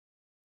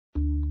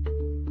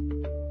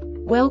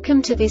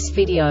Welcome to this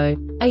video.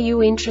 Are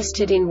you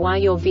interested in why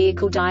your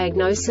vehicle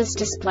diagnosis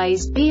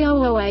displays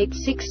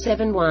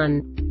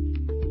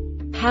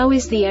B0086-71? How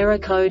is the error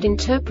code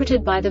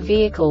interpreted by the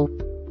vehicle?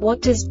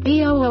 What does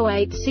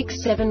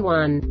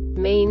B0086-71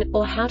 mean,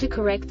 or how to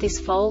correct this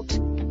fault?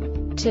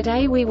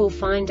 Today we will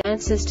find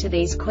answers to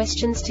these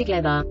questions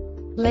together.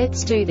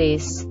 Let's do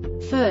this.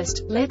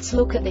 First, let's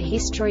look at the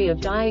history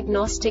of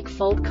diagnostic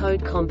fault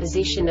code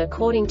composition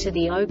according to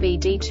the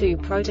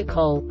OBD2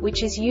 protocol,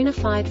 which is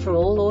unified for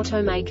all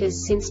automakers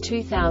since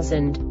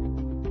 2000.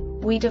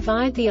 We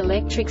divide the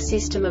electric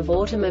system of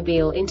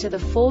automobile into the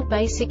four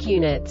basic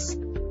units: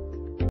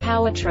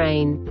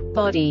 powertrain,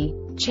 body,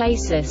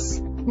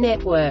 chassis,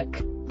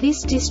 network.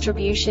 This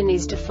distribution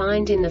is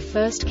defined in the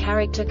first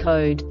character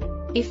code.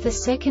 If the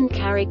second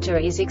character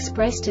is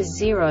expressed as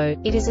 0,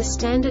 it is a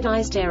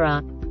standardized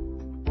error.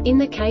 In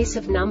the case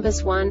of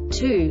numbers 1,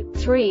 2,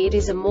 3, it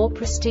is a more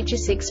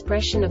prestigious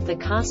expression of the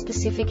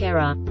car-specific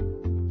error.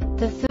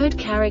 The third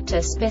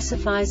character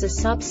specifies a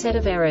subset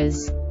of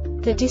errors.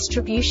 The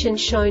distribution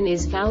shown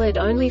is valid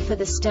only for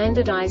the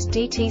standardized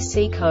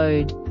DTC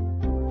code.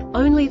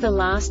 Only the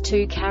last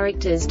two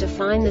characters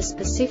define the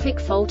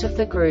specific fault of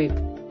the group.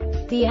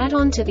 The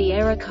add-on to the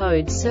error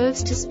code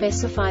serves to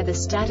specify the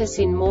status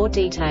in more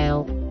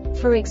detail.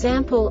 For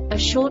example, a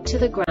short to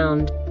the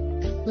ground.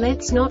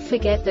 Let's not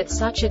forget that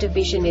such a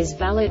division is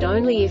valid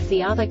only if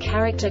the other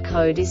character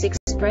code is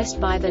expressed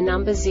by the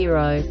number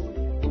 0.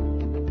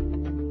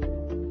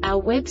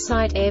 Our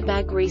website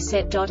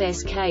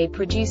airbagreset.sk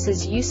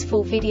produces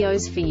useful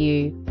videos for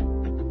you.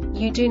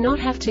 You do not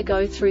have to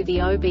go through the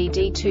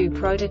OBD2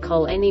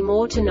 protocol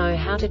anymore to know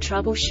how to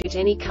troubleshoot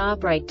any car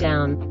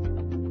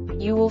breakdown.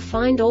 You will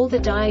find all the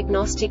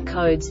diagnostic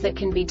codes that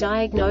can be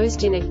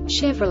diagnosed in a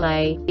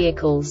Chevrolet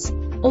vehicles.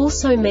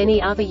 Also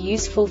many other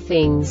useful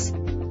things.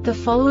 The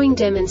following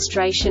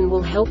demonstration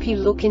will help you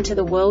look into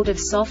the world of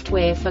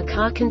software for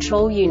car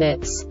control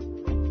units.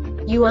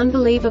 You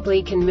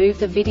unbelievably can move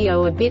the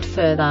video a bit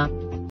further.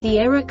 The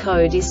error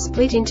code is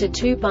split into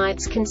 2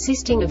 bytes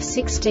consisting of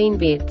 16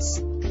 bits.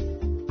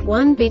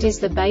 1 bit is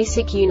the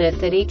basic unit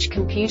that each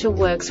computer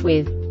works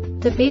with.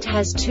 The bit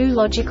has 2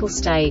 logical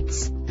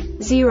states: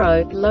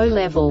 0, low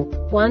level,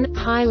 1,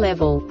 high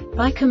level.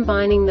 By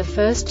combining the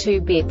first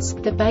 2 bits,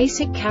 the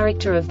basic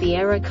character of the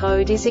error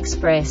code is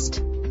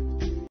expressed.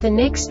 The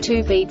next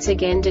 2 beats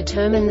again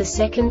determine the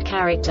second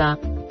character.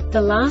 The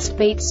last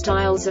beat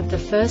styles of the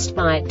first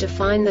byte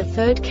define the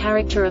third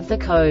character of the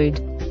code.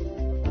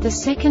 The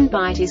second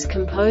byte is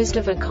composed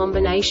of a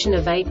combination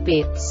of 8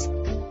 bits.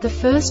 The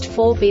first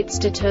 4 bits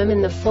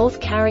determine the fourth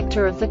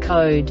character of the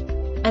code.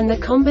 And the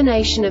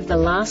combination of the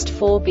last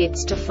 4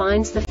 bits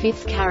defines the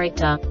fifth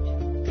character.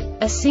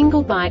 A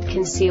single byte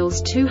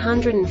conceals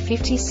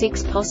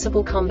 256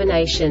 possible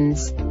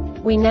combinations.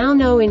 We now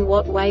know in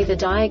what way the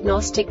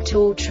diagnostic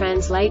tool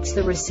translates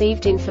the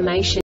received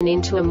information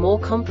into a more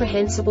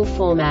comprehensible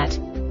format.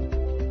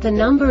 The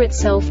number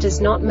itself does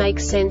not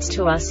make sense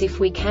to us if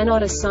we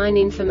cannot assign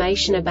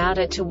information about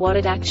it to what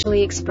it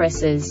actually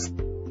expresses.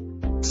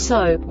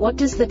 So, what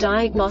does the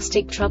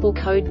Diagnostic Trouble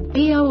Code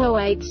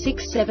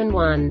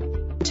B0086-71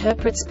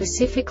 interpret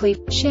specifically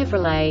for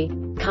Chevrolet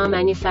car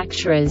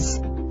manufacturers?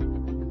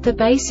 The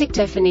basic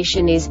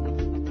definition is: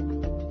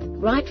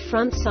 right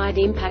front side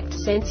impact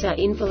sensor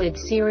invalid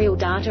serial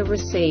data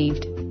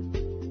received.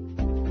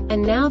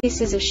 And now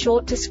this is a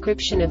short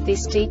description of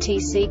this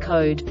DTC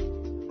code.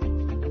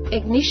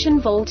 Ignition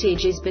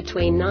voltage is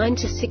between 9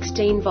 to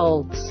 16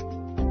 volts.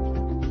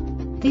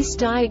 This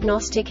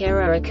diagnostic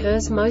error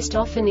occurs most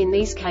often in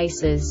these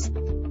cases.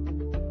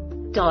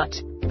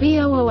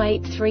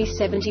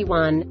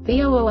 B008371,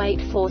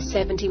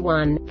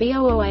 B008471,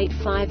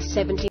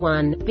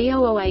 B008571,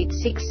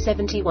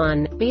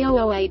 B008671,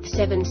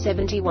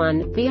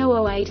 B008771,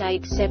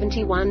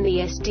 B008871. The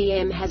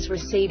SDM has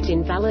received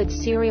invalid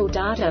serial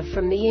data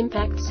from the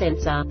impact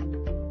sensor.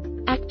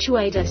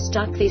 Actuator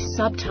stuck. This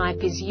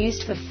subtype is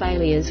used for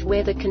failures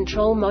where the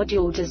control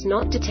module does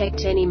not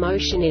detect any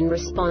motion in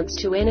response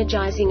to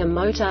energizing a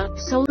motor,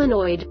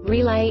 solenoid,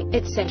 relay,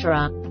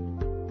 etc.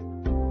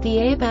 The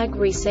Airbag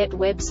Reset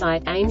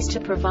website aims to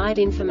provide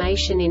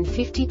information in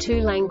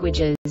 52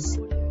 languages.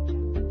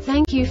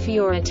 Thank you for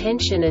your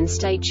attention and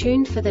stay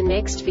tuned for the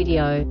next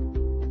video.